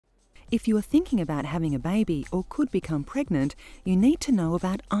If you are thinking about having a baby or could become pregnant, you need to know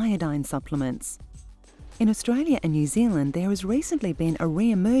about iodine supplements. In Australia and New Zealand, there has recently been a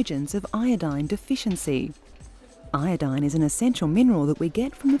re-emergence of iodine deficiency. Iodine is an essential mineral that we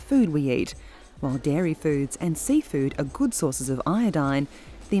get from the food we eat. While dairy foods and seafood are good sources of iodine,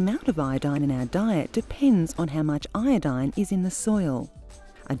 the amount of iodine in our diet depends on how much iodine is in the soil.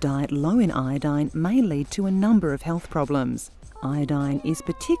 A diet low in iodine may lead to a number of health problems. Iodine is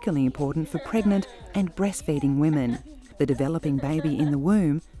particularly important for pregnant and breastfeeding women. The developing baby in the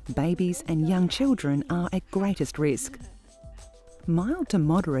womb, babies and young children are at greatest risk. Mild to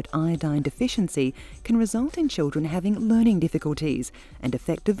moderate iodine deficiency can result in children having learning difficulties and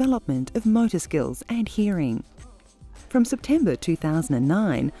affect development of motor skills and hearing. From September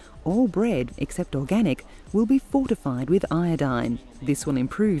 2009, all bread, except organic, will be fortified with iodine. This will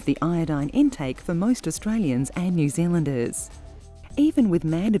improve the iodine intake for most Australians and New Zealanders. Even with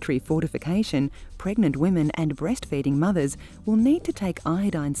mandatory fortification, pregnant women and breastfeeding mothers will need to take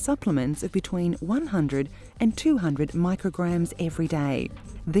iodine supplements of between 100 and 200 micrograms every day.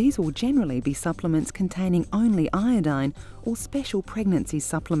 These will generally be supplements containing only iodine or special pregnancy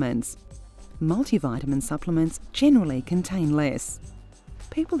supplements. Multivitamin supplements generally contain less.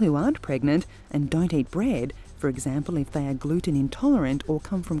 People who aren't pregnant and don't eat bread, for example if they are gluten intolerant or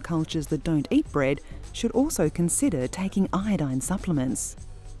come from cultures that don't eat bread, should also consider taking iodine supplements.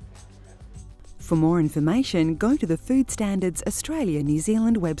 For more information, go to the Food Standards Australia New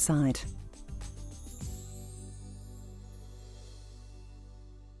Zealand website.